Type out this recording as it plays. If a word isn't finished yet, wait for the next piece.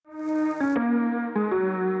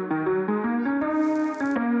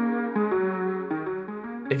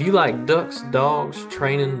If you like ducks, dogs,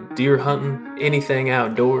 training, deer hunting, anything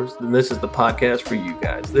outdoors, then this is the podcast for you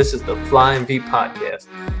guys. This is the Flying V Podcast.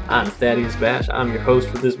 I'm Thaddeus Bash. I'm your host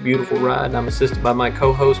for this beautiful ride. I'm assisted by my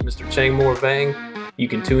co-host, Mr. Changmore Vang. You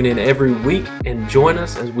can tune in every week and join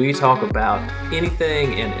us as we talk about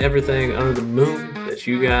anything and everything under the moon that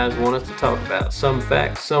you guys want us to talk about. Some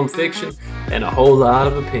facts, some fiction, and a whole lot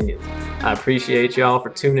of opinions. I appreciate y'all for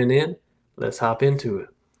tuning in. Let's hop into it.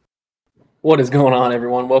 What is going on,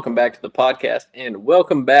 everyone? Welcome back to the podcast, and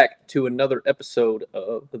welcome back to another episode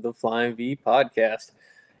of the Flying V Podcast.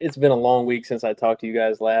 It's been a long week since I talked to you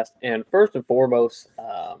guys last, and first and foremost,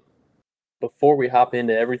 before we hop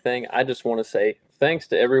into everything, I just want to say thanks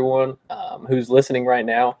to everyone who's listening right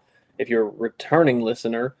now. If you're a returning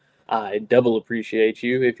listener, I double appreciate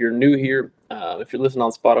you. If you're new here, if you're listening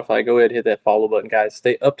on Spotify, go ahead and hit that follow button, guys.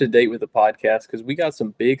 Stay up to date with the podcast because we got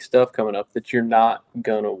some big stuff coming up that you're not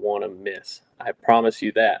going to want to miss. I promise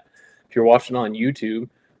you that. If you're watching on YouTube,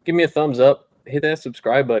 give me a thumbs up. Hit that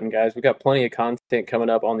subscribe button, guys. We got plenty of content coming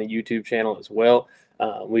up on the YouTube channel as well.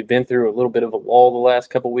 We've been through a little bit of a lull the last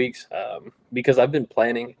couple weeks because I've been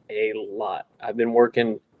planning a lot. I've been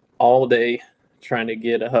working all day trying to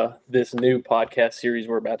get this new podcast series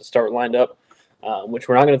we're about to start lined up, which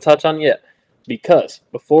we're not going to touch on yet. Because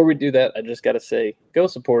before we do that, I just got to say, go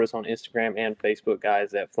support us on Instagram and Facebook,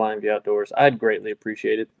 guys, at Flying V Outdoors. I'd greatly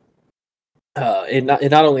appreciate it. It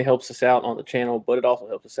not only helps us out on the channel, but it also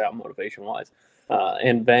helps us out motivation-wise.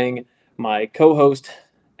 And Bang, my co-host,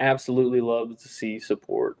 absolutely loves to see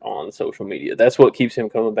support on social media. That's what keeps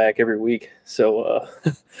him coming back every week. So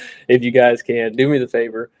if you guys can, do me the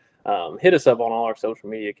favor. Hit us up on all our social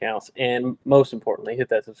media accounts, and most importantly, hit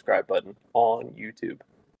that subscribe button on YouTube.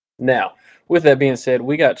 Now, with that being said,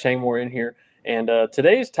 we got Changmore in here, and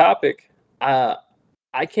today's topic, I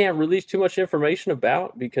can't release too much information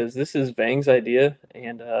about because this is Vang's idea,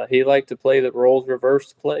 and he liked to play the roles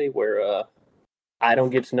reverse play, where I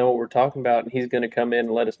don't get to know what we're talking about, and he's going to come in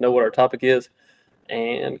and let us know what our topic is,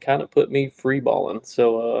 and kind of put me free balling.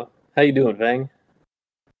 So, how you doing, Vang?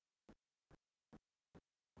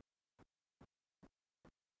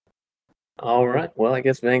 All right. Well, I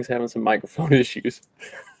guess Vang's having some microphone issues.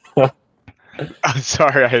 I'm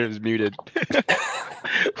sorry, I was muted.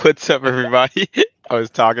 What's up, everybody? I was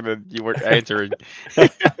talking and you weren't answering.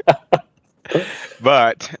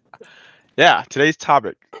 But, yeah, today's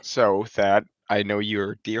topic. So, Thad, I know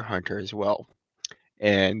you're a deer hunter as well.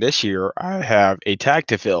 And this year, I have a tag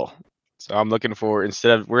to fill. So I'm looking for,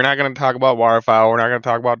 we're not going to talk about waterfowl, we're not going to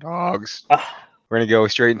talk about dogs. We're going to go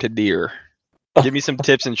straight into deer. Give me some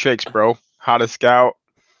tips and tricks, bro. How to scout.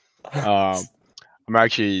 I'm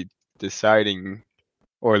actually deciding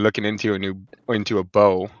or looking into a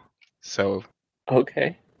bow. So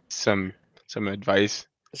Okay. some advice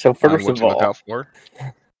So on first what of to look all, out for.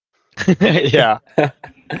 Yeah.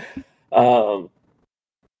 So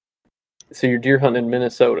you're deer hunting in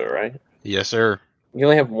Minnesota, right? Yes, sir. You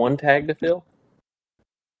only have one tag to fill?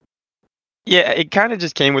 Yeah, it kind of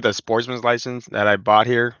just came with a sportsman's license that I bought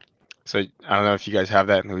here. So I don't know if you guys have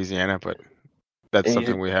that in Louisiana, but that's And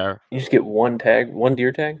something we have. You just get one tag, one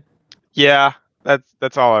deer tag? Yeah,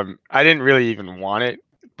 that's all I didn't really even want it,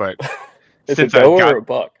 but It's since a I doe got or a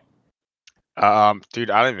buck? dude,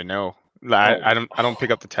 I don't even know. I don't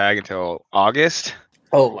pick up the tag until August.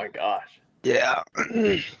 Oh my gosh. Yeah.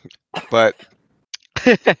 But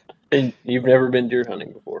And you've never been deer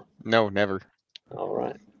hunting before? no, never. All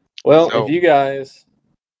right. Well, So- if you guys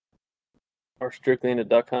are strictly into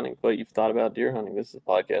duck hunting, but you've thought about deer hunting, this is a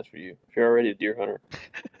podcast for you. If you're already a deer hunter,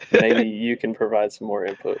 maybe you can provide some more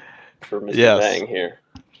input for Mr. Yes. Vang here.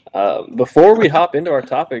 Before we hop into our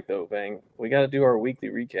topic, though, Vang, we got to do our weekly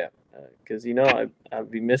recap because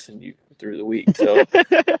I'd be missing you through the week. So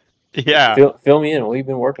Yeah. fill me in. We've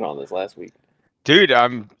been working on this last week. Dude,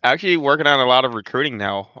 I'm actually working on a lot of recruiting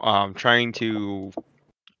now. Trying to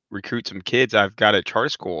recruit some kids. I've got a charter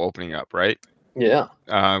school opening up, right? Yeah.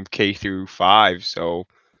 K through 5. So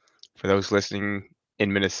for those listening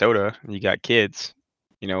in Minnesota, you got kids,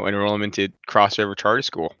 enroll them into Cross River Charter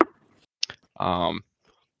School.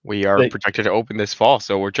 We are projected to open this fall,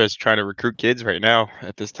 so we're just trying to recruit kids right now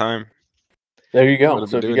at this time. There you go.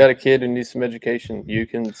 So if you got a kid who needs some education, you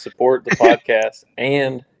can support the podcast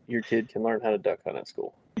and your kid can learn how to duck hunt at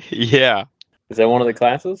school. Yeah. Is that one of the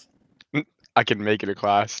classes? I can make it a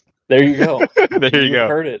class. There you go. There you go.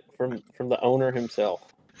 Heard it from the owner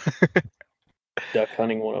himself. Duck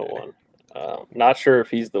Hunting 101. Not sure if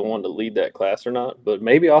he's the one to lead that class or not, but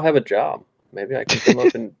maybe I'll have a job. Maybe I can come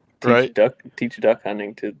up and teach duck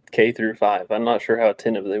hunting to K through 5. I'm not sure how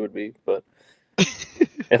attentive they would be, but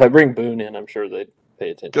if I bring Boone in, I'm sure they'd pay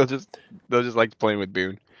attention. They'll just like playing with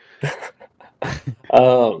Boone.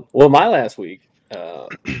 Well, my last week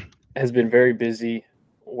has been very busy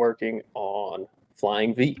working on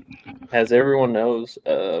Flying V. As everyone knows,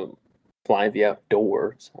 Flying V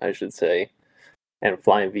Outdoors, I should say, and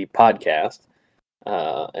Flying V Podcast,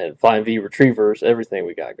 and Flying V Retrievers, everything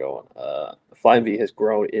we got going. Flying V has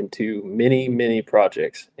grown into many, many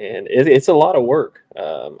projects, and it's a lot of work.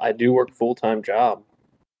 I do work a full-time job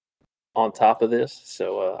on top of this,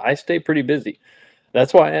 so I stay pretty busy.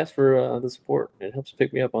 That's why I asked for the support. It helps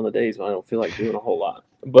pick me up on the days when I don't feel like doing a whole lot.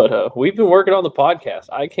 But we've been working on the podcast.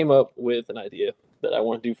 I came up with an idea that I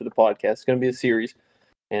want to do for the podcast. It's going to be a series,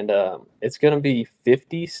 and it's going to be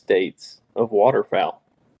 50 states of waterfowl.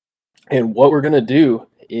 And what we're going to do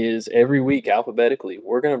is every week, alphabetically,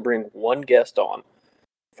 we're going to bring one guest on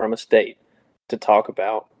from a state to talk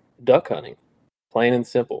about duck hunting, plain and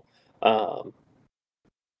simple.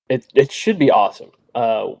 It should be awesome.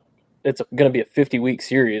 It's going to be a 50-week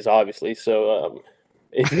series, obviously. So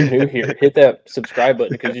if you're new here, hit that subscribe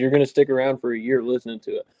button because you're going to stick around for a year listening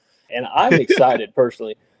to it. And I'm excited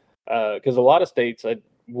personally because a lot of states I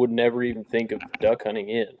would never even think of duck hunting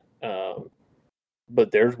in.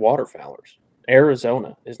 But there's waterfowlers.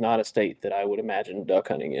 Arizona is not a state that I would imagine duck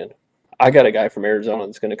hunting in. I got a guy from Arizona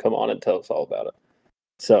that's going to come on and tell us all about it.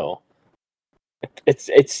 So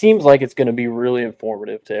it seems like it's going to be really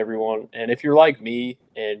informative to everyone. And if you're like me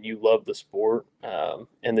and you love the sport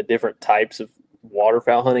and the different types of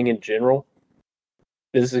waterfowl hunting in general,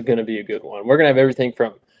 this is going to be a good one. We're going to have everything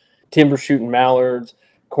from timber shooting mallards,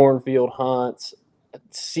 cornfield hunts,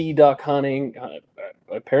 sea duck hunting,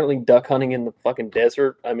 apparently duck hunting in the fucking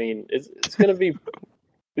desert. I mean, it's going to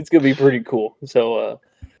be pretty cool. So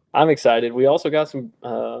I'm excited. We also got some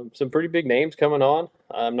pretty big names coming on.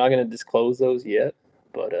 I'm not going to disclose those yet,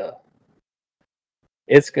 but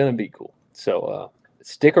it's going to be cool. So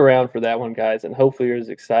stick around for that one, guys, and hopefully you're as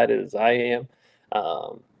excited as I am.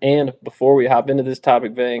 And before we hop into this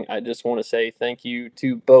topic, Vang, I just want to say thank you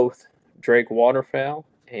to both Drake Waterfowl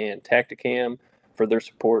and Tacticam for their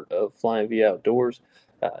support of Flying V Outdoors.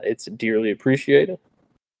 It's dearly appreciated.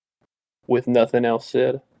 With nothing else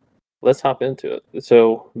said, let's hop into it.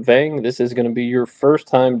 So, Vang, this is going to be your first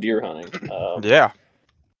time deer hunting. Yeah.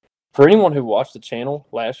 For anyone who watched the channel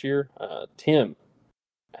last year, Tim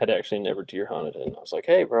had actually never deer hunted, and I was like,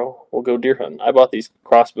 "Hey, bro, we'll go deer hunting." I bought these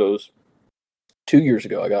crossbows 2 years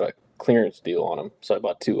ago. I got a clearance deal on them, so I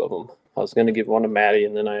bought two of them. I was going to give one to Maddie,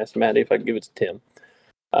 and then I asked Maddie if I could give it to Tim.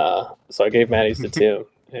 So I gave Maddie's to Tim,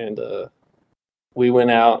 and we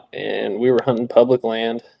went out and we were hunting public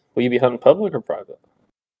land. Will you be hunting public or private?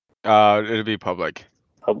 It'll be public.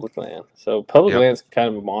 Public land. So public land's kind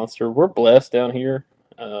of a monster. We're blessed down here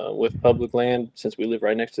with public land since we live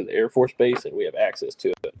right next to the Air Force Base and we have access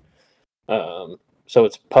to it. So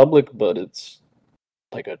it's public, but it's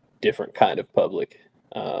like a different kind of public.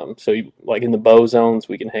 So like in the bow zones,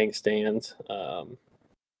 we can hang stands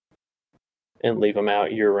and leave them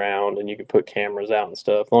out year round, and you can put cameras out and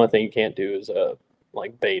stuff. The only thing you can't do is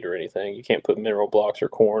like bait or anything. You can't put mineral blocks or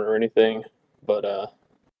corn or anything. But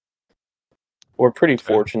we're pretty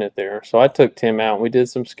fortunate there. So I took Tim out and we did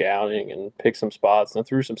some scouting and picked some spots and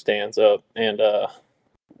threw some stands up. And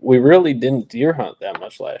we really didn't deer hunt that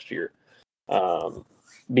much last year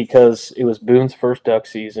because it was Boone's first duck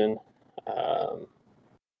season.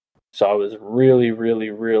 So I was really,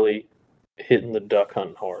 really, really hitting the duck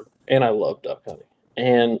hunting hard. And I love duck hunting.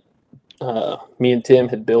 And me and Tim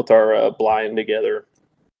had built our blind together.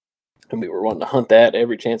 And we were wanting to hunt that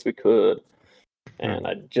every chance we could. And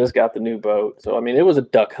I just got the new boat. So, I mean, it was a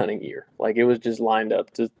duck hunting year. Like, it was just lined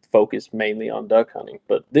up to focus mainly on duck hunting.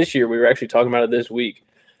 But this year, we were actually talking about it this week.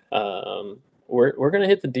 We're going to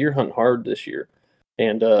hit the deer hunt hard this year.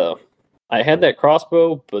 And I had that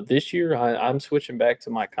crossbow, but this year I'm switching back to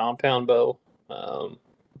my compound bow.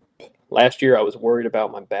 Last year, I was worried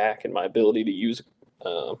about my back and my ability to use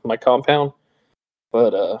my compound.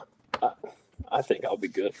 But I think I'll be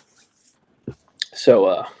good.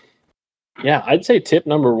 So, yeah, I'd say tip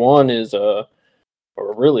number one is, or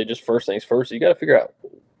really just first things first, you got to figure out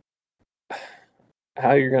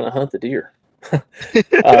how you're going to hunt the deer.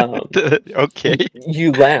 Okay.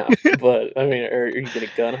 You laugh, but I mean, are you going to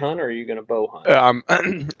gun hunt or are you going to bow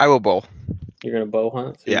hunt? I will bow. You're going to bow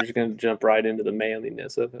hunt? So yeah. You're just going to jump right into the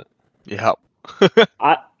manliness of it? Yeah.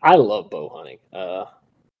 I love bow hunting.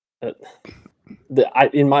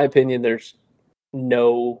 In my opinion, there's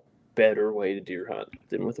no better way to deer hunt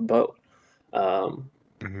than with a bow.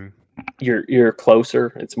 You're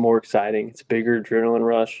closer. It's more exciting. It's a bigger adrenaline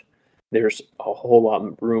rush. There's a whole lot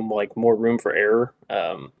of room, like more room for error.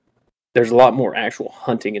 There's a lot more actual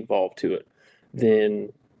hunting involved to it.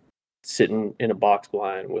 than sitting in a box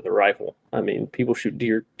blind with a rifle. I mean, people shoot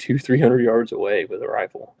deer 200-300 yards away with a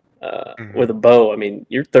rifle. With a bow, I mean,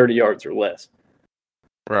 you're 30 yards or less.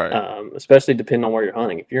 Right. Especially depending on where you're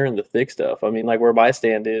hunting. If you're in the thick stuff, I mean, like where my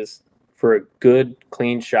stand is, for a good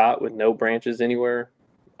clean shot with no branches anywhere,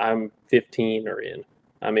 I'm 15 or in.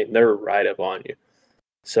 I mean, they're right up on you.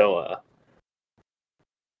 So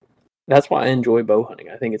that's why I enjoy bow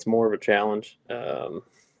hunting. I think it's more of a challenge.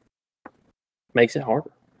 Makes it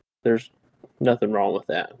harder. There's nothing wrong with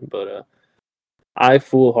that. But I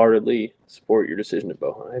full-heartedly support your decision to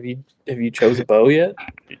bow hunt. Have you chose a bow yet?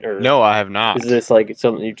 Or No, I have not. is this like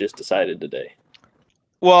something you just decided today?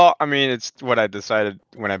 Well, I mean, it's what I decided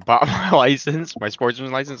when I bought my license, my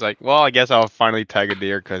sportsman's license. Like, well, I guess I'll finally tag a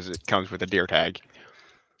deer because it comes with a deer tag.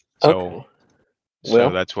 So, Okay. so Well,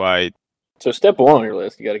 that's why. so step 1 on your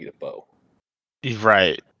list, you got to get a bow.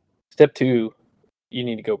 Right. Step 2, you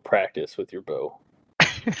need to go practice with your bow.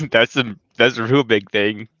 That's a real big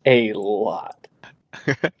thing. A lot.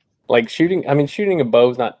 Like shooting a bow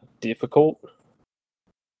is not difficult,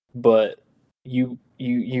 but you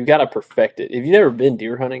got to perfect it. If you've never been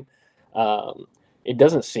deer hunting, it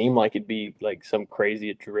doesn't seem like it'd be like some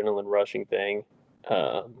crazy adrenaline rushing thing,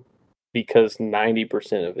 because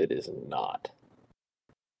 90% of it is not.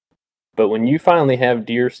 But when you finally have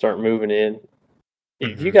deer start moving in,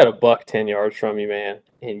 if you got a buck 10 yards from you, man,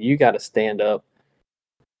 and you got to stand up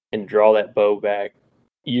and draw that bow back,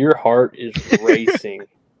 your heart is racing.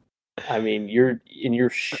 I mean, you're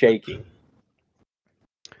shaking.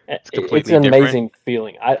 It's an amazing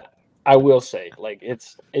feeling. I will say, like,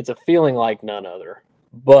 it's a feeling like none other.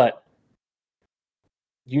 But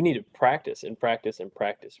you need to practice and practice and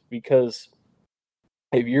practice, because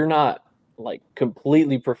if you're not like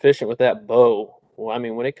completely proficient with that bow, well, I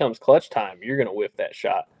mean, when it comes clutch time, you're gonna whiff that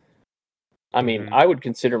shot. I mean, I would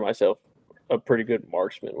consider myself a pretty good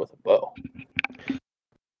marksman with a bow,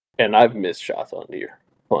 and I've missed shots on deer,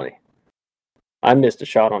 plenty. I missed a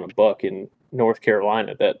shot on a buck in North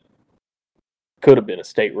Carolina that could have been a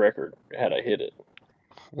state record had I hit it.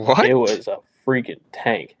 What? It was a freaking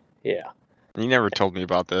tank. Yeah. You never told me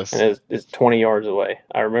about this. And it's 20 yards away.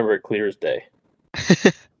 I remember it clear as day.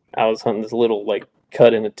 I was hunting this little like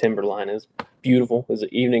cut in a timberline. It was beautiful. It was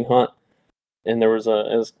an evening hunt, and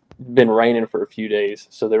it's been raining for a few days,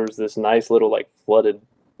 so there was this nice little like flooded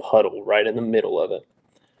puddle right in the middle of it.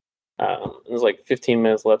 It was like 15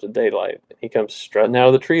 minutes left of daylight. He comes strutting out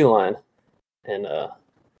of the tree line, and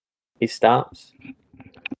he stops,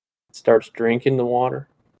 starts drinking the water,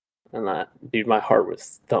 and my heart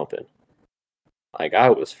was thumping. Like, I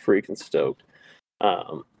was freaking stoked.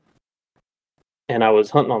 And I was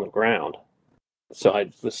hunting on the ground, so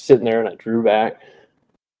I was sitting there and I drew back,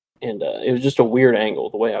 and it was just a weird angle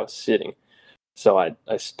the way I was sitting. So I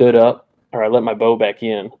stood up, or I let my bow back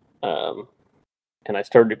in, and I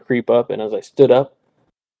started to creep up. And as I stood up,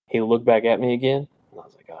 he looked back at me again, and I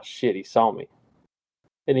was like, "Oh shit, he saw me."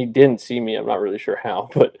 And he didn't see me. I'm not really sure how,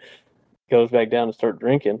 but he goes back down and start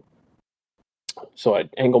drinking. So I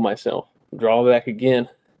angle myself, draw back again,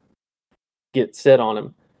 get set on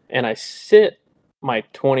him, and I sit my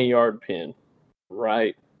 20-yard pin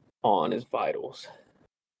right on his vitals.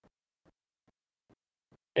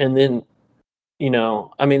 And then,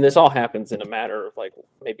 I mean, this all happens in a matter of like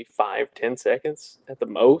maybe 5-10 seconds at the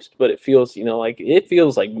most, but it feels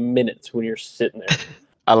like minutes when you're sitting there.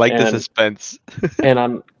 I like the suspense.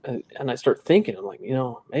 and I start thinking, I'm like,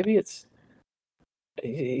 maybe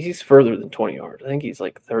he's further than 20 yards. I think he's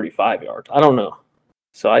like 35 yards. I don't know.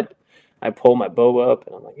 So I pull my bow up,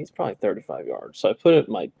 and I'm like, he's probably 35 yards. So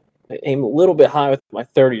I aim a little bit high with my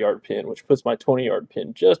 30-yard pin, which puts my 20-yard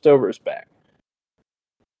pin just over his back.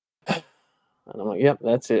 And I'm like, yep,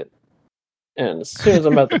 that's it. And as soon as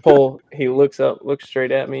I'm about to pull, he looks up, looks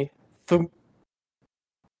straight at me, thump,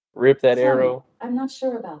 rip that arrow. I'm not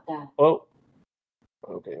sure about that. Oh,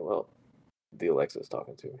 okay, well, the Alexa's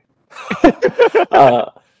talking to me.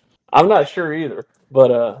 I'm not sure either,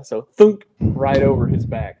 but so thunk right over his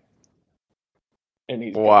back, and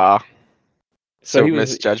he's wow. Gone. So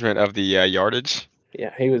misjudgment of the yardage.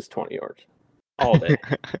 Yeah, he was 20 yards all day.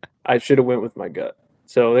 I should have went with my gut.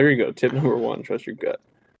 So there you go. Tip number 1: trust your gut.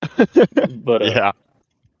 But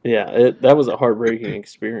that was a heartbreaking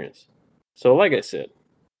experience. So, like I said,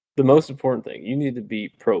 the most important thing, you need to be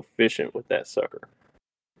proficient with that sucker.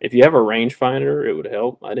 If you have a rangefinder, it would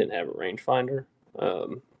help. I didn't have a rangefinder.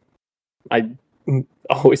 I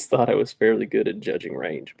always thought I was fairly good at judging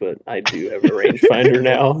range, but I do have a rangefinder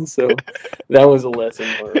now, so that was a lesson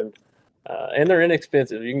learned. And they're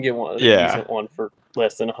inexpensive. You can get a decent one for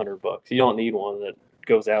less than $100. You don't need one that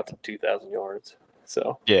goes out to 2,000 yards.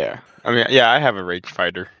 So Yeah. I mean, yeah, I have a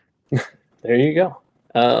rangefinder. there you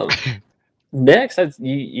go. Next,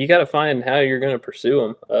 you got to find how you're going to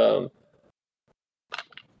pursue them.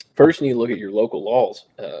 First, you need to look at your local laws.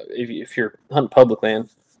 If you're hunting public land,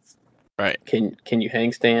 Right. can you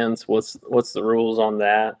hang stands? What's the rules on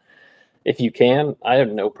that? If you can, I have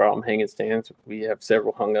no problem hanging stands. We have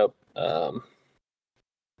several hung up.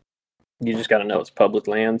 You just got to know it's public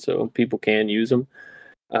land, so people can use them.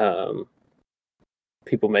 Um,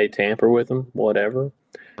 People may tamper with them, whatever.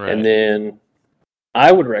 Right. And then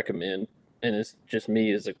I would recommend, and it's just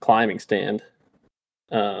me as a climbing stand.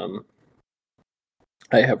 I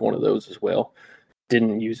have one of those as well.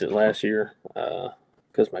 Didn't use it last year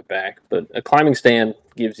because of my back, but a climbing stand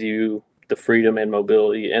gives you the freedom and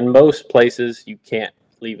mobility. And most places you can't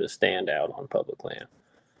leave a stand out on public land,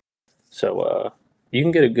 so you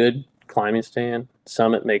can get a good climbing stand.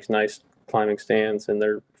 Summit makes nice climbing stands, and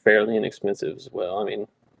they're fairly inexpensive as well. I mean,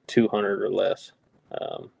 200 or less.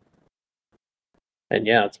 Um, and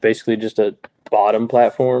yeah, it's basically just a bottom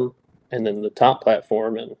platform and then the top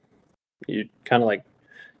platform, and you kind of like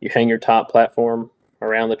you hang your top platform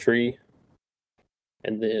around the tree,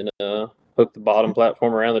 and then hook the bottom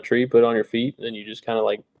platform around the tree, put it on your feet, and then you just kind of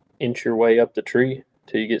like inch your way up the tree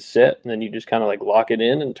till you get set, and then you just kind of like lock it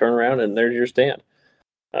in and turn around, and there's your stand.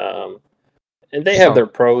 And they have their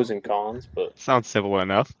pros and cons, but Sounds simple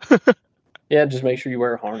enough. yeah, just make sure you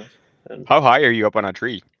wear a harness. And, How high are you up on a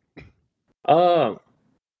tree?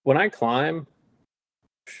 when I climb,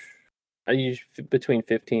 I use between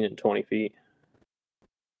 15 and 20 feet.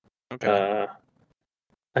 Okay.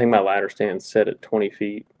 I think my ladder stand's set at 20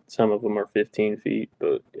 feet. Some of them are 15 feet,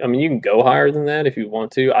 but I mean, you can go higher than that if you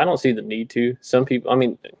want to. I don't see the need to. Some people, I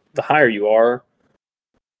mean, the higher you are,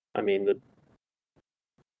 I mean, the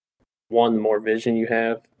more vision you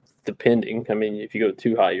have, depending. I mean, if you go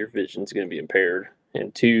too high, your vision's going to be impaired,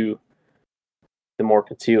 and two, the more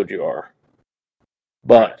concealed you are.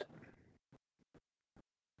 But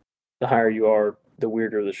the higher you are, the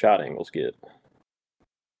weirder the shot angles get.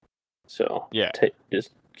 So Yeah.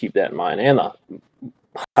 Just keep that in mind. And the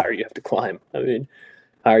higher you have to climb. I mean,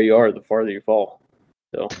 higher you are, the farther you fall.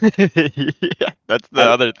 So Yeah, that's the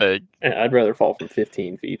other thing. I'd rather fall from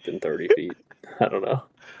 15 feet than 30 feet. I don't know.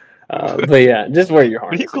 But yeah, just wear your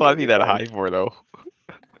What are you harness. climbing that high for, though?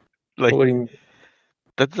 Like, What do you,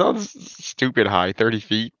 that sounds stupid high, 30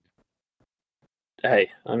 feet. hey,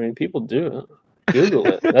 I mean, people do it. Google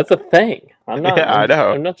it. That's a thing. Yeah, I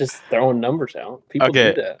know. I'm not just throwing numbers out. People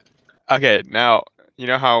do that. Okay, now, you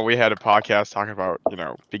know how we had a podcast talking about,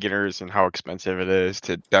 beginners and how expensive it is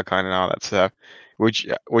to duck hunt and all that stuff?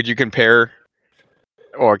 Would you compare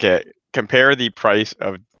the price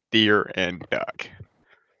of deer and duck?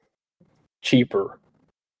 Cheaper.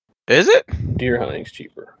 Is it? Deer hunting's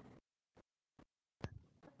cheaper.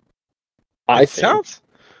 It sounds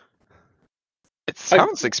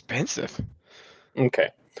expensive. Okay.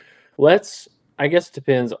 I guess it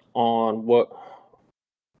depends on what.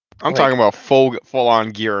 I'm talking about full on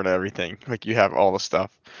gear and everything. Like you have all the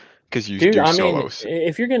stuff because you do solos. Mean,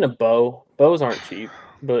 if you're gonna bows aren't cheap,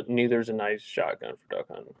 but neither's a nice shotgun for duck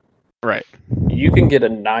hunting. Right. You can get a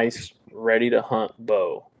nice ready to hunt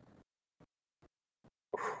bow.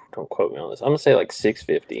 Don't quote me on this. I'm gonna say like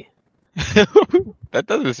 $650. That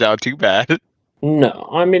doesn't sound too bad. No,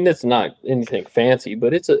 I mean it's not anything fancy,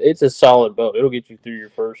 but it's a solid bow. It'll get you through your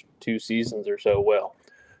first 2 seasons or so well.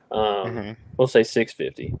 We'll say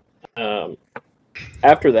 $650.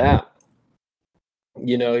 After that,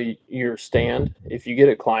 your stand. If you get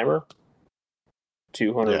a climber,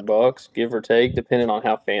 $200, give or take, depending on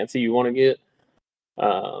how fancy you want to get.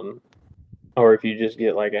 Or if you just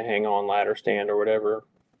get like a hang-on ladder stand or whatever,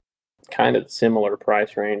 kind of similar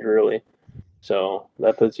price range, really. So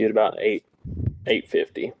that puts you at about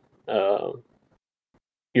 $850.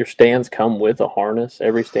 Your stands come with a harness.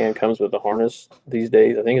 Every stand comes with a harness these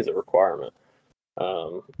days. I think it's a requirement.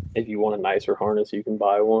 If you want a nicer harness, you can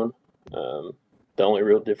buy one. The only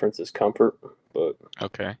real difference is comfort. But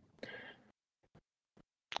okay.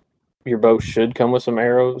 Your bow should come with some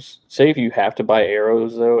arrows. Say if you have to buy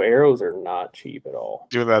arrows, though, arrows are not cheap at all.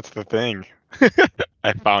 Dude, that's the thing.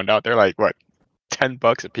 I found out they're like, what,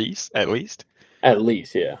 $10 a piece at least? At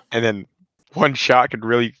least, yeah. And then one shot could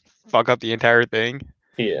really fuck up the entire thing.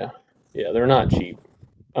 Yeah, they're not cheap.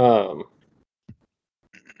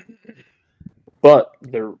 But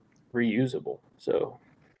they're reusable. So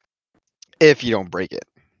if you don't break it.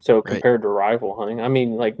 So compared to rifle hunting, I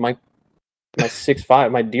mean, like my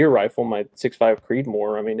 6.5, my deer rifle, my 6.5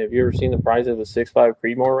 Creedmoor. I mean, have you ever seen the price of a 6.5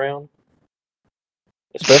 Creedmoor round?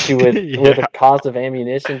 especially with Yeah. the cost of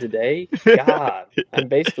ammunition today. God, I'm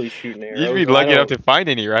basically shooting You'd arrows, be and I lucky enough don't. to find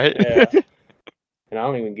any, right? Yeah, and I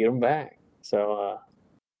don't even get them back. So,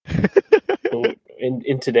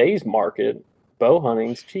 in today's market, bow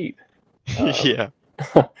hunting's cheap. Yeah.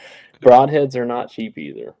 Broadheads are not cheap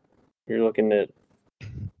either. You're looking at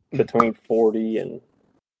between 40 and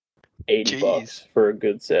 $80 Jeez. for a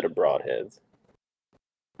good set of broadheads.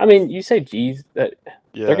 I mean, you say, geez, that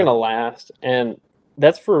they're Yeah. gonna last, and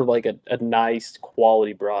that's for like a nice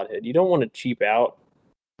quality broadhead. You don't want to cheap out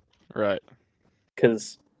Right.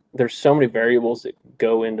 because there's so many variables that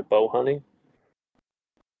go into bow hunting.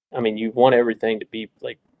 I mean, you want everything to be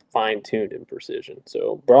like fine tuned and precision.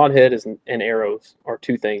 So broadhead and arrows are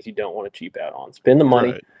two things you don't want to cheap out on. Spend the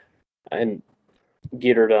money Right. and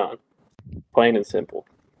get her done, plain and simple.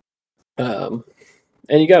 Um,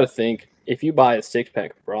 and you got to think if you buy a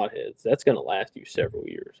 6-pack of broadheads, that's going to last you several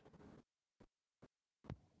years.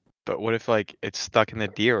 But what if like it's stuck in the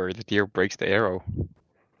deer or the deer breaks the arrow?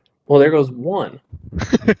 Well, there goes one.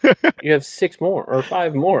 You have 6 more or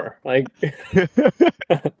 5 more. Like,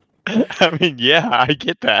 I mean, yeah, I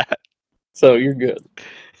get that. so you're good.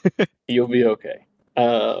 You'll be okay.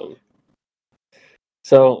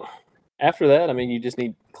 So after that, I mean, you just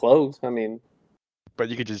need clothes. I mean, But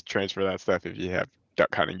you could just transfer that stuff if you have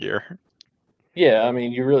duck hunting gear. yeah, I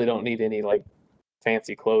mean, you really don't need any like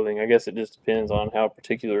fancy clothing. I guess it just depends on how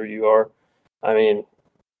particular you are. I mean,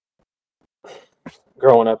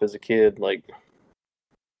 growing up as a kid, like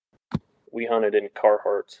we hunted in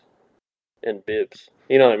Carhartts and bibs.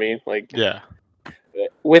 You know what I mean? Like, Yeah.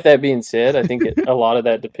 with that being said, I think a lot of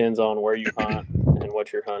that depends on where you hunt and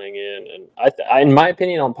what you're hunting in. And in my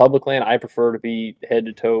opinion, on public land, I prefer to be head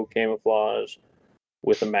to toe camouflage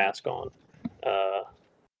with a mask on. Uh,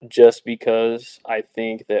 just because I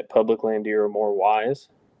think that public land deer are more wise.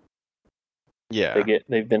 Yeah.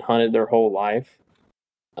 They've been hunted their whole life.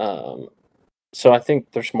 Um, so I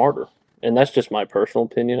think they're smarter. And that's just my personal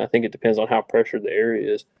opinion. I think it depends on how pressured the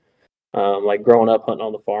area is. Like growing up hunting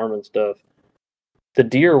on the farm and stuff, the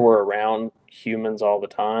deer were around humans all the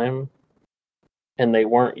time, and they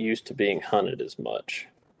weren't used to being hunted as much.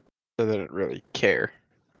 So they didn't really care.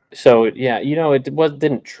 So yeah,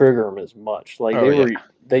 didn't trigger them as much. Like Oh yeah.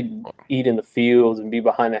 they'd eat in the fields and be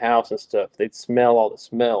behind the house and stuff. They'd smell all the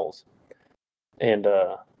smells, and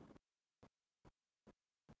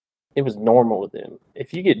it was normal with them.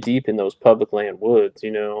 If you get deep in those public land woods,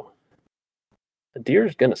 a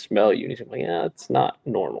deer's gonna smell you, and he's like, yeah, it's not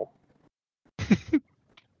normal.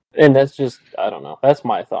 And that's just, I don't know. That's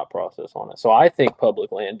my thought process on it. So I think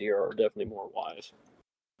public land deer are definitely more wise.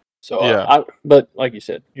 So Yeah. but like you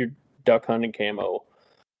said, your duck hunting camo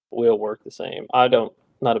will work the same.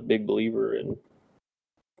 Not a big believer in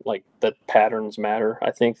like that patterns matter.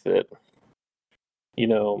 I think that you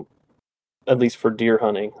know, at least for deer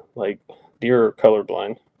hunting, like deer are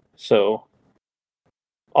colorblind, so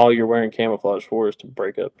all you're wearing camouflage for is to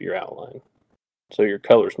break up your outline. So your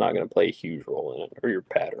color's not going to play a huge role in it, or your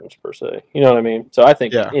patterns per se. You know what I mean? So I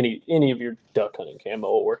think Yeah. any of your duck hunting camo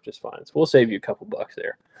will work just fine. So we'll save you a couple bucks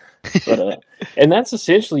there. But and that's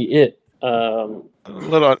essentially it. A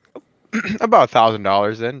little about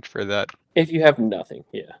 $1,000 then for that. If you have nothing,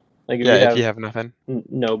 yeah, like if Yeah, you if you have have nothing.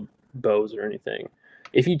 no bows or anything,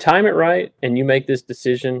 if you time it right and you make this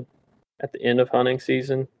decision at the end of hunting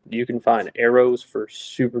season, you can find arrows for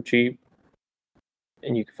super cheap,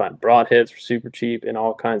 and you can find broadheads for super cheap, and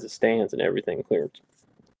all kinds of stands and everything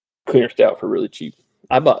clearanced out for really cheap.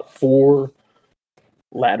 I bought 4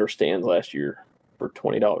 ladder stands last year for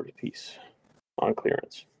 $20 a piece on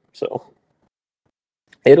clearance. So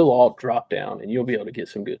it'll all drop down, and you'll be able to get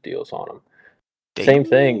some good deals on them. Same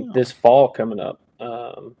thing Damn. this fall coming up.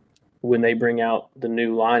 When they bring out the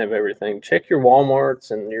new line of everything, check your Walmarts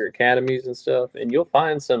and your academies and stuff, and you'll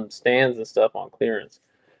find some stands and stuff on clearance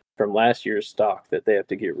from last year's stock that they have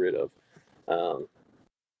to get rid of. Um,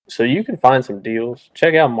 so you can find some deals.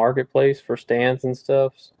 Check out Marketplace for stands and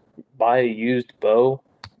stuff. Buy a used bow.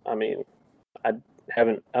 I mean, I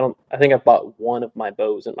I think I've bought one of my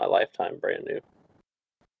bows in my lifetime brand new.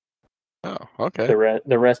 Oh, okay.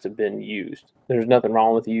 The rest have been used. There's nothing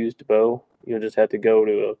wrong with a used bow. You'll just have to go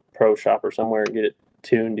to a pro shop or somewhere and get it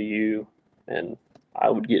tuned to you. And I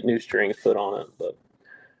would get new strings put on it, but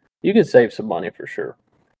you can save some money for sure.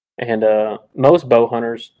 And most bow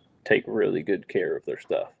hunters take really good care of their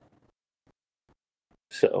stuff.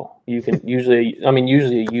 So you can usually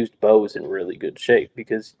a used bow is in really good shape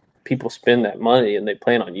because people spend that money and they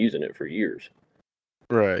plan on using it for years.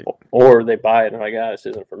 Right. Or they buy it and like, this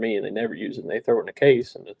isn't for me, and they never use it, and they throw it in a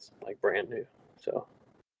case, and it's like brand new. So,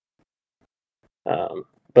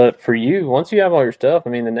 But for you, once you have all your stuff, I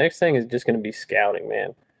mean, the next thing is just going to be scouting,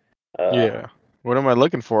 man. Yeah. What am I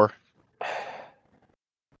looking for?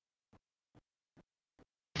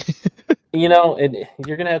 You know,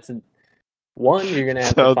 you're going to have to, one, you're going to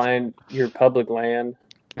have to So, find your public land.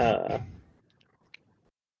 And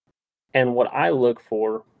what I look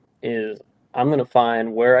for is I'm going to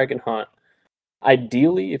find where I can hunt.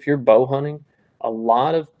 Ideally, if you're bow hunting, a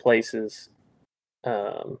lot of places,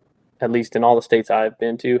 um, at least in all the states I've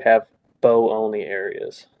been to, have bow only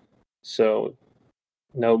areas. So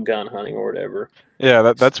no gun hunting or whatever. yeah,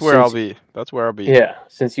 that's where I'll Since be. That's where I'll be. Yeah,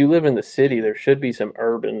 since you live in the city, there should be some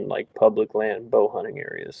urban like public land bow hunting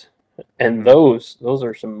areas. And Hmm. those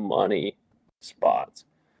are some money spots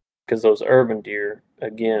because those urban deer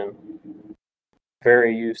again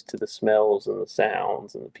very used to the smells and the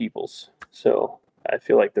sounds and the peoples. So I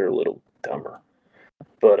feel like they're a little dumber.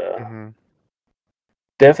 But Hmm.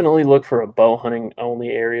 definitely look for a bow hunting only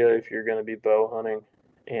area if you're going to be bow hunting,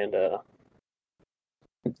 and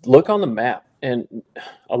look on the map. And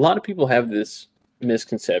a lot of people have this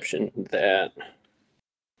misconception that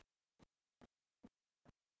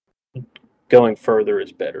going further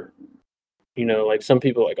is better. You know, like some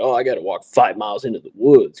people are like, oh, I got to walk 5 miles into the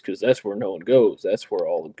woods because that's where no one goes. That's where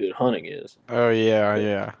all the good hunting is. Oh yeah, But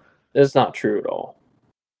yeah. that's not true at all.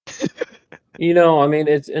 You know, I mean,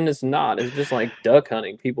 it's not. It's just like duck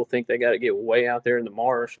hunting. People think they got to get way out there in the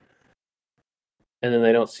marsh, and then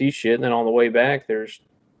they don't see shit. And then on the way back, there's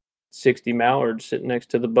 60 mallards sitting next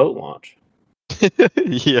to the boat launch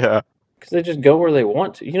Yeah. because they just go where they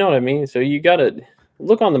want to. You know what I mean? So you got to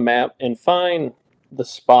look on the map and find the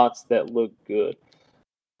spots that look good.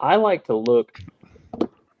 I like to look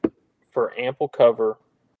for ample cover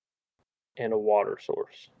and a water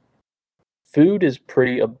source. Food is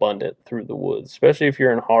pretty abundant through the woods, especially if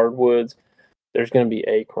you're in hardwoods. There's going to be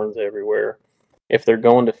acorns everywhere. If they're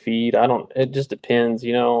going to feed, I don't. It just depends,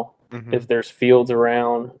 you know. Hmm. If there's fields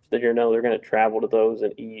around, that you know they're going to travel to those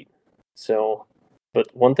and eat. So, but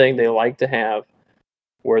one thing they like to have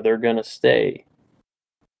where they're going to stay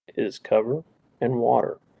is cover and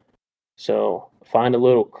water. So find a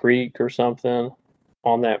little creek or something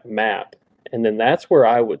on that map, and then that's where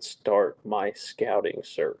I would start my scouting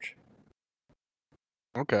search.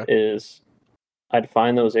 Okay. Is I'd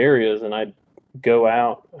find those areas and I'd go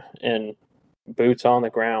out and boots on the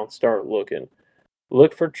ground start looking.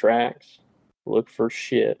 Look for tracks, look for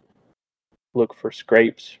shit, look for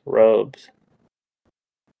scrapes, rubs.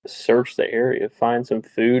 Search the area, find some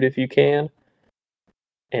food if you can,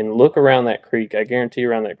 and look around that creek. I guarantee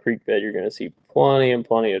around that creek bed you're going to see plenty and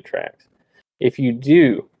plenty of tracks. If you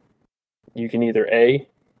do, you can either A,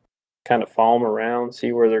 kind of follow them around,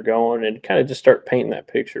 see where they're going, and kind of just start painting that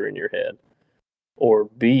picture in your head. Or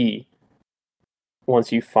B,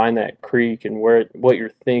 once you find that creek and where what you're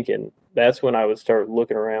thinking, that's when I would start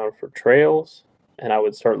looking around for trails and I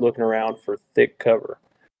would start looking around for thick cover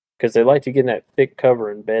because they like to get in that thick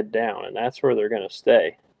cover and bed down, and that's where they're going to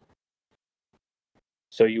stay.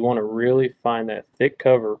 So you want to really find that thick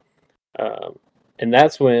cover, um, and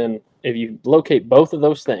that's when if you locate both of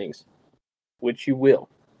those things, which you will,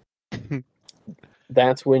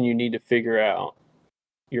 that's when you need to figure out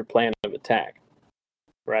your plan of attack,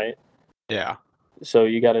 right? Yeah. So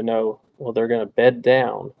you got to know, well, they're going to bed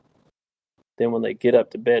down. Then when they get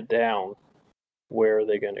up to bed down, where are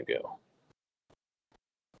they going to go?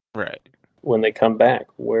 Right. When they come back,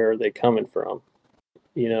 where are they coming from?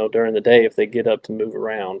 You know, during the day, if they get up to move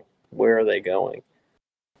around, where are they going?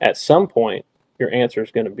 At some point, your answer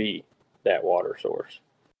is going to be that water source.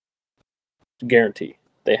 Guarantee.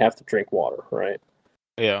 They have to drink water, right?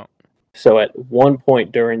 Yeah. So at one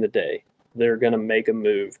point during the day, they're going to make a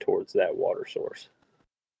move towards that water source.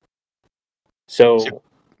 So, So, go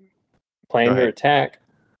plan your ahead. attack,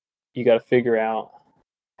 you got to figure out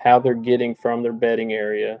how they're getting from their bedding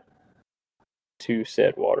area to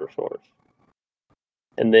said water source.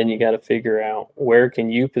 And then you got to figure out where can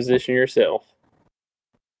you position yourself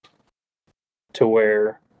to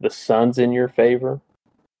where the sun's in your favor,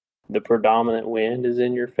 the predominant wind is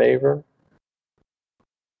in your favor,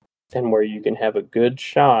 and where you can have a good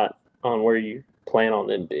shot on where you plan on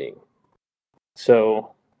them being.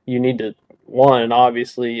 So you need to, one,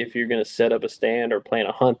 obviously, if you're going to set up a stand or plan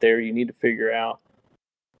a hunt there, you need to figure out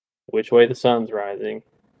which way the sun's rising,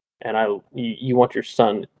 and you want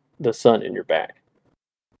the sun in your back.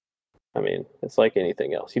 I mean, it's like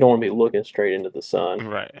anything else. You don't want to be looking straight into the sun.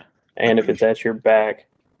 Right. And if it's at your back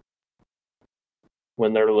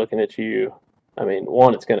when they're looking at you, I mean,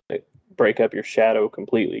 one, it's going to break up your shadow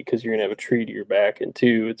completely because you're going to have a tree to your back, and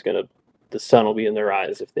two, the sun will be in their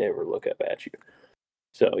eyes if they ever look up at you.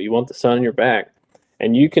 So you want the sun in your back,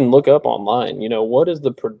 And you can look up online, what is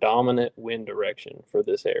the predominant wind direction for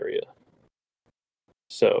this area?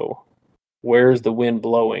 So, where's the wind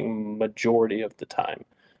blowing majority of the time?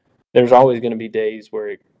 There's always going to be days where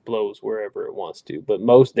it blows wherever it wants to, but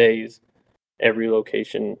most days, every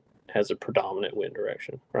location has a predominant wind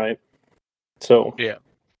direction, right? So, Yeah.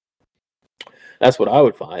 that's what I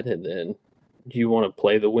would find. And then you want to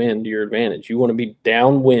play the wind to your advantage. You want to be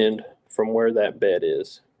downwind from where that bed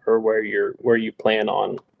is, or where you plan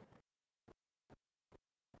on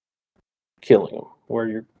killing them,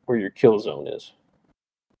 where your kill zone is.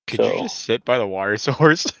 Could you just sit by the water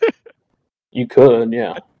source You could,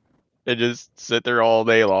 yeah, and just sit there all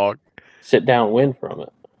day long? sit downwind from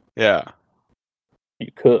it. Yeah.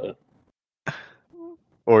 You could.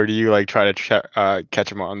 Or do you like try to catch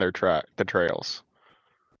them on their the trails?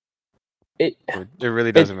 It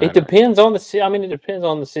really doesn't matter. It depends on it depends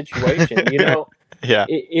on the situation. Yeah.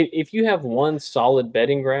 If you have one solid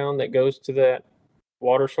bedding ground that goes to that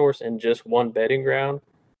water source and just one bedding ground,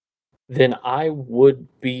 then I would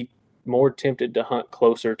be more tempted to hunt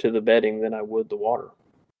closer to the bedding than I would the water.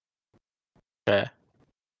 Okay.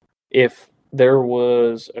 If there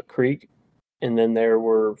was a creek and then there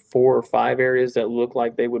were 4 or 5 areas that look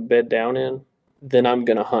like they would bed down in, then I'm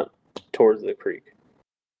going to hunt towards the creek.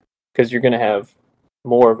 Because you're going to have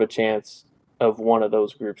more of a chance of one of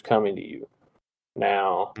those groups coming to you.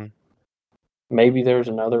 Now, maybe there's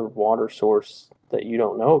another water source that you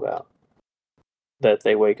don't know about that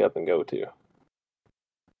they wake up and go to.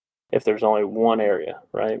 If there's only one area,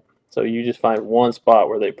 right? So you just find one spot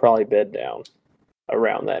where they probably bed down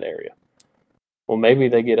around that area. Well, maybe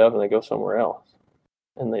they get up and they go somewhere else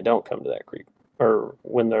and they don't come to that creek. Or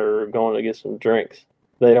when they're going to get some drinks,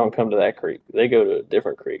 they don't come to that creek. They go to a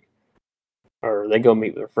different creek. Or they go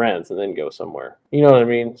meet their friends and then go somewhere. You know what I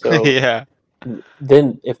mean? So yeah.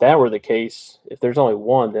 Then if that were the case, if there's only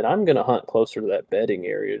one, then I'm going to hunt closer to that bedding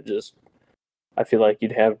area. Just, I feel like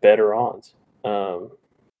you'd have better odds.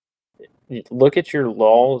 Look at your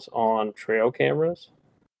laws on trail cameras.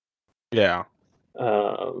 Yeah.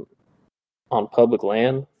 On public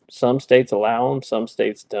land. Some states allow them, some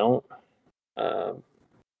states don't.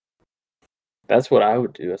 That's what I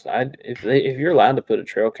would do. If you're allowed to put a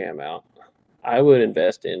trail cam out, I would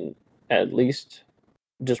invest in at least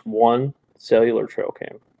just one cellular trail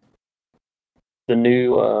cam. The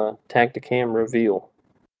new Tacticam Reveal.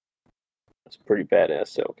 It's a pretty badass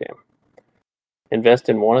cell cam. Invest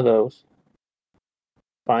in one of those.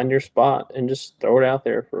 Find your spot and just throw it out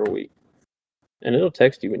there for a week. And it'll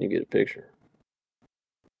text you when you get a picture.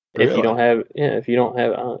 Really? If you don't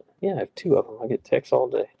have, I have 2 of them. I get texts all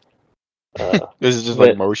day. This is just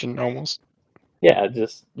like motion almost. Yeah,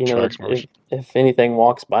 just if anything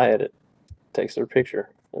walks by it takes their picture,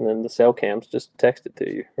 and then the cell cams just text it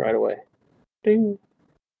to you right away. Ding.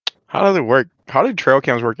 How does it work? How do trail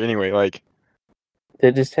cams work anyway? Like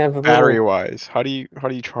they just have a battery wise. How do you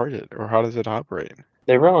charge it, or how does it operate?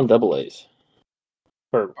 They run on AA's,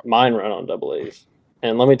 or mine run on AA's.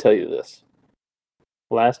 And let me tell you this.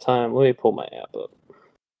 Last time, let me pull my app up.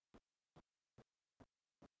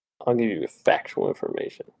 I'll give you factual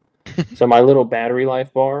information. So my little battery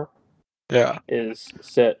life bar is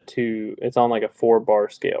set to, it's on like a 4-bar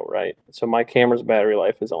scale, right? So my camera's battery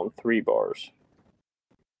life is on 3 bars.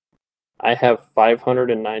 I have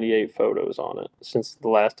 598 photos on it since the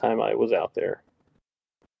last time I was out there.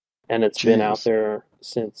 And it's been out there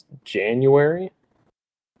since January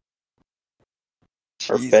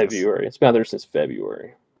or February. It's been out there since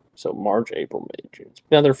February. So March, April, May, June. It's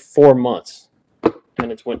been out there 4 months. And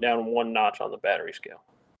it's went down 1 notch on the battery scale.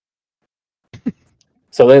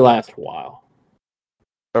 So they last a while.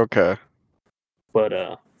 Okay.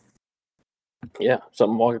 But yeah,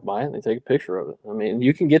 something walks by and they take a picture of it. I mean,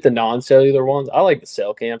 you can get the non-cellular ones. I like the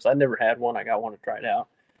cell cams. I never had one. I got one to try it out,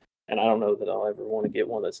 and I don't know that I'll ever want to get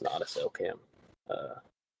one that's not a cell cam.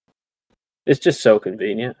 It's just so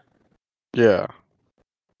convenient. Yeah.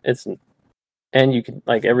 And you can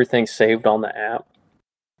everything's saved on the app,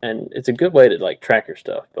 and it's a good way to track your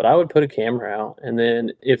stuff. But I would put a camera out, and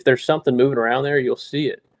then if there's something moving around there, you'll see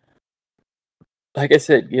it. Like I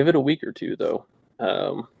said, give it a week or two though.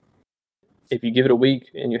 If you give it a week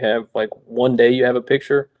and you have one day you have a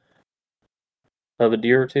picture of a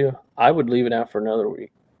deer or two, I would leave it out for another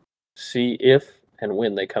week. See if and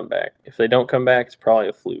when they come back. If they don't come back, it's probably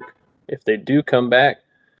a fluke. If they do come back,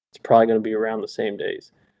 it's probably going to be around the same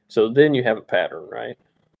days. So then you have a pattern, right?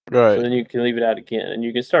 Right. So then you can leave it out again and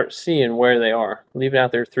you can start seeing where they are. Leave it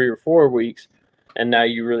out there 3 or 4 weeks, and now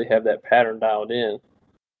you really have that pattern dialed in.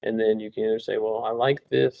 And then you can either say, well, I like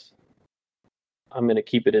this. I'm going to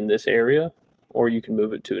keep it in this area, or you can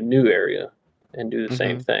move it to a new area and do the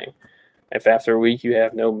same thing. If after a week you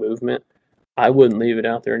have no movement, I wouldn't leave it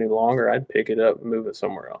out there any longer. I'd pick it up and move it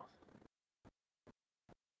somewhere else.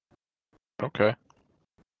 Okay.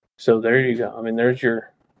 So there you go. I mean, there's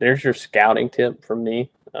your scouting tip from me.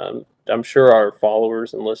 I'm sure our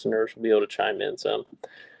followers and listeners will be able to chime in some.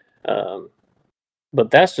 But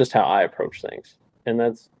that's just how I approach things. And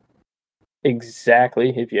that's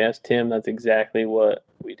exactly, if you ask Tim, that's exactly what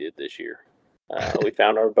we did this year. We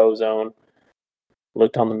found our bow zone,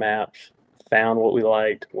 looked on the maps, found what we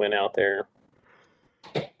liked, went out there,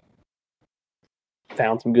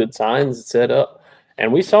 found some good signs, set up.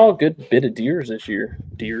 And we saw a good bit of deers this year.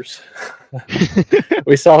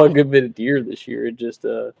 We saw a good bit of deer this year. It just,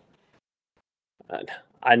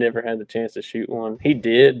 I never had the chance to shoot one. He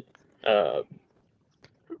did,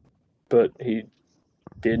 but he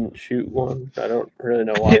didn't shoot one. I don't really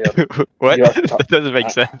know why. What? That doesn't make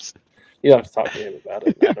sense. You have to talk to him about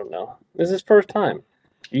it. I don't know. This is his first time.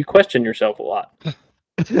 You question yourself a lot.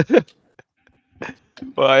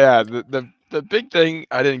 Well, yeah, the big thing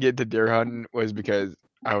I didn't get to deer hunting was because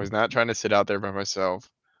I was not trying to sit out there by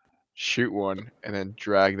myself, shoot one, and then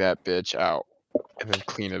drag that bitch out and then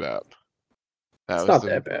clean it up. It's not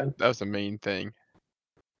that bad. That was the main thing.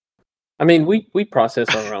 I mean, we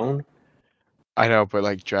process our own. I know, but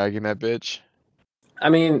like dragging that bitch. I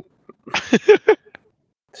mean,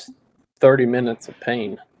 30 minutes of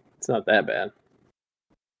pain. It's not that bad.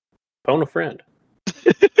 Phone a friend.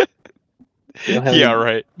 Yeah,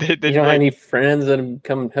 right. You don't have any friends that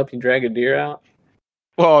come help you drag a deer out?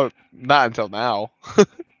 Well, not until now.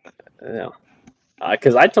 No.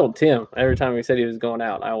 Because I told Tim every time he said he was going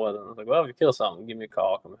out, I wasn't. I was like, well, if you kill something, give me a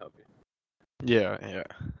call. I'll come help you. Yeah.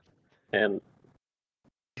 And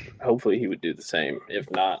hopefully he would do the same.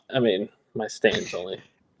 If not, I mean, my stand's only...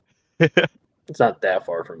 it's not that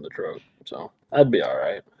far from the truck, so I'd be all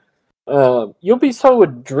right. You'll be so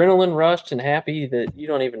adrenaline rushed and happy that you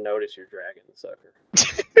don't even notice you're dragging the sucker.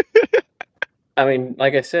 I mean,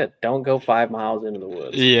 like I said, don't go 5 miles into the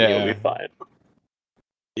woods. Yeah. You'll be fine.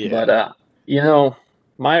 Yeah. But,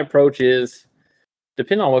 my approach is,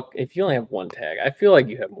 depending on if you only have one tag, I feel like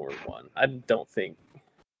you have more than one. I don't think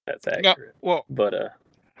that's accurate. No, well, but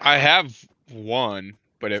I have one,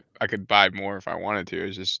 but if I could buy more if I wanted to.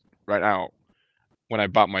 It's just right now, when I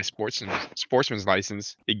bought my sportsman's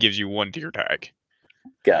license, it gives you one deer tag.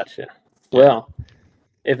 Gotcha. Well,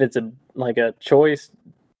 if it's a choice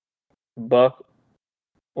buck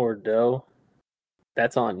or doe,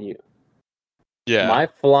 that's on you. Yeah. My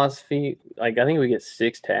philosophy, I think we get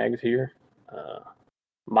 6 tags here.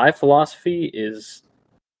 My philosophy is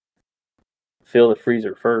fill the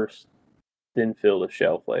freezer first, then fill the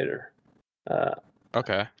shelf later.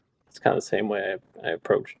 Okay. It's kind of the same way I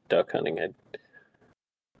approach duck hunting.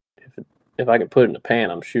 If I can put it in a pan,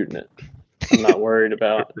 I'm shooting it. I'm not worried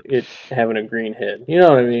about it having a green head. You know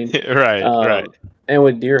what I mean? Right. And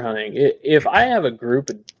with deer hunting, if I have a group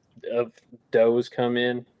of does come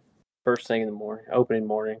in first thing in the morning, opening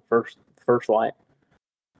morning, first light,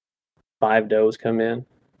 5 does come in,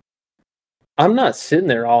 I'm not sitting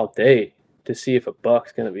there all day to see if a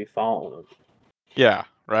buck's going to be following them. Yeah,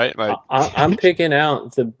 right? Like I'm picking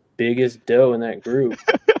out the biggest doe in that group,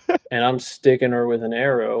 and I'm sticking her with an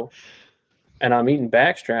arrow, and I'm eating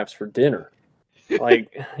backstraps for dinner.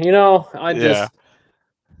 Like,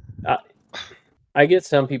 I get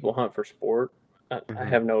some people hunt for sport. I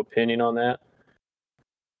have no opinion on that.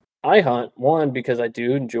 I hunt, 1, because I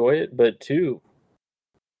do enjoy it, but 2,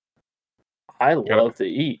 I love to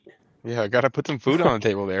eat. Yeah, I gotta put some food on the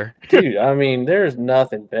table there. Dude, I mean, there's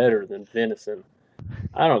nothing better than venison.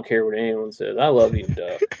 I don't care what anyone says. I love eating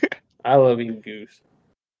duck. I love eating goose.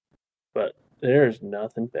 But there's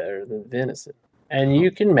nothing better than venison. And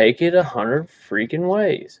you can make it 100 freaking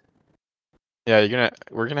ways. Yeah,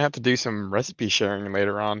 we're gonna have to do some recipe sharing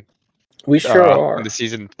later on. We sure are. When the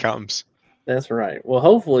season comes. That's right. Well,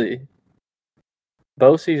 hopefully,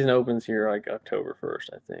 bow season opens here like October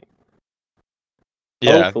 1st, I think.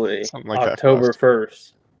 Yeah, hopefully, something like October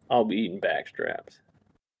 1st, I'll be eating backstraps.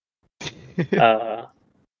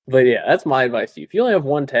 But yeah, that's my advice to you. If you only have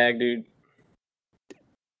one tag, dude,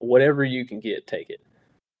 whatever you can get, take it.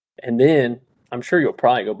 And then I'm sure you'll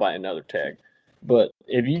probably go buy another tag. But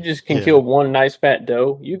if you just can kill one nice fat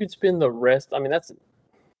doe, you could spend the rest. I mean,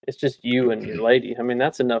 it's just you and your lady. I mean,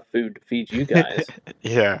 that's enough food to feed you guys.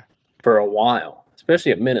 Yeah. For a while,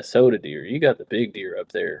 especially at Minnesota deer. You got the big deer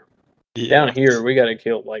up there. Yeah. Down here, we got to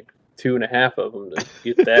kill like 2.5 of them to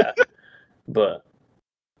get that. But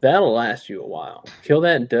that'll last you a while. Kill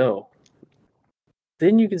that doe.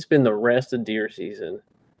 Then you can spend the rest of deer season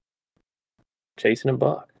chasing a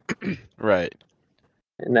buck. Right.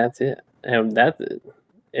 And that's it. and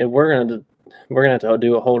we're gonna have to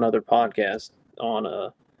do a whole nother podcast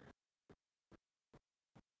on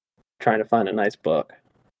trying to find a nice buck.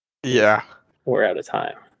 Yeah. We're out of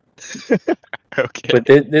time. Okay. But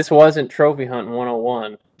this wasn't trophy hunting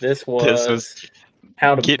 101. This was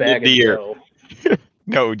how to getting bag a deer. doe.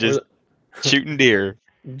 No, just shooting deer.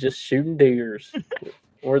 Just shooting deers.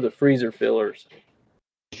 Or the freezer fillers.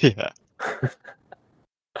 Yeah.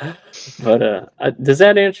 But does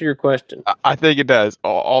that answer your question? I think it does.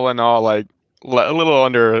 All in all, like a little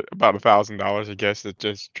under about $1,000, I guess, to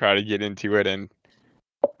just try to get into it and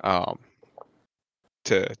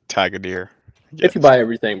to tag a deer. If you buy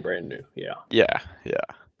everything brand new, yeah. Yeah.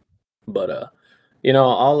 But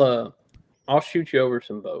I'll shoot you over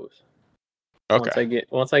some bows. Okay.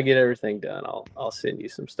 Once I get everything done, I'll send you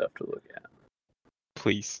some stuff to look at.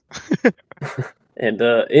 Please. And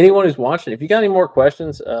anyone who's watching, if you got any more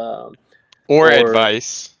questions, or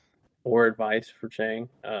advice for Chang,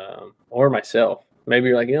 or myself, maybe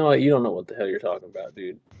you're like, you know what, you don't know what the hell you're talking about,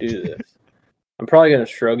 dude. Do this. I'm probably gonna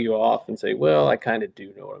shrug you off and say, well, I kind of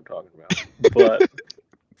do know what I'm talking about, but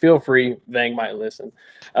feel free. Vang might listen.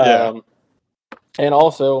 Yeah. And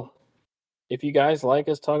also, if you guys like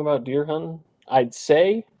us talking about deer hunting, I'd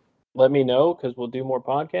say let me know because we'll do more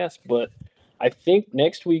podcasts. But I think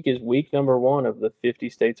next week is week number 1 of the 50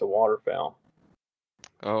 states of waterfowl.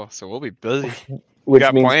 Oh, so we'll be busy. Which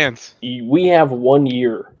got means plans. we have 1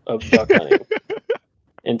 year of duck hunting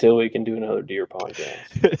until we can do another deer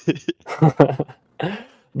podcast.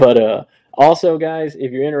 But also, guys,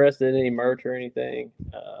 if you're interested in any merch or anything,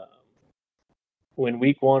 when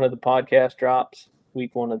week 1 of the podcast drops,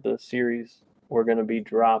 week 1 of the series, we're going to be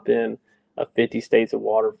dropping a 50 States of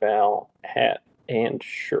Waterfowl hat and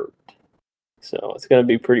shirt. So it's going to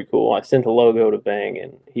be pretty cool. I sent the logo to Vang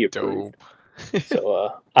and he approved.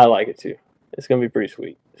 So I like it too. It's going to be pretty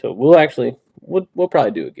sweet. So we'll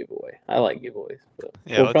probably do a giveaway. I like giveaways. So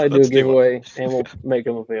yeah, we'll probably do a giveaway and we'll make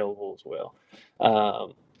them available as well.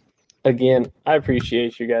 Again, I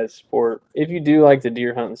appreciate you guys' support. If you do like the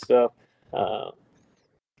deer hunting stuff,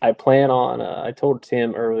 I plan on, I told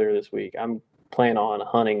Tim earlier this week, I'm planning on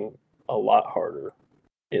hunting a lot harder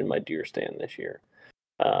in my deer stand this year.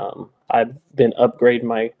 I've been upgrading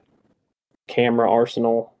my camera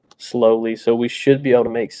arsenal slowly, so we should be able to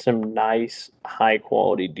make some nice,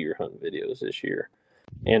 high-quality deer hunt videos this year.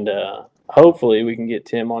 And hopefully we can get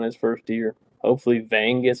Tim on his first deer. Hopefully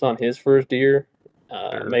Vang gets on his first deer.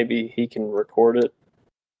 Maybe he can record it.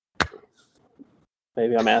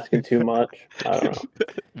 Maybe I'm asking too much. I don't know.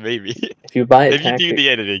 Maybe. If you buy a if you do the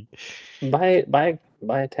editing, buy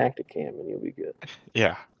a Tactic Cam and you'll be good.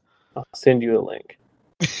 Yeah. I'll send you a link.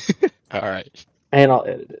 All right. And I'll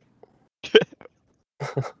edit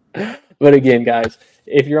it. But again, guys,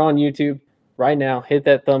 if you're on YouTube right now, hit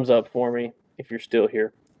that thumbs up for me if you're still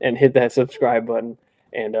here, and hit that subscribe button.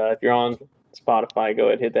 And if you're on Spotify, go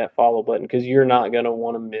ahead and hit that follow button because you're not going to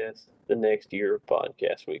want to miss the next year of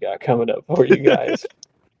podcasts we got coming up for you guys.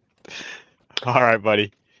 All right,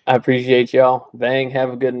 buddy. I appreciate y'all. Vang,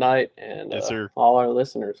 have a good night. And yes, sir. All our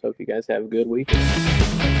listeners, hope you guys have a good weekend.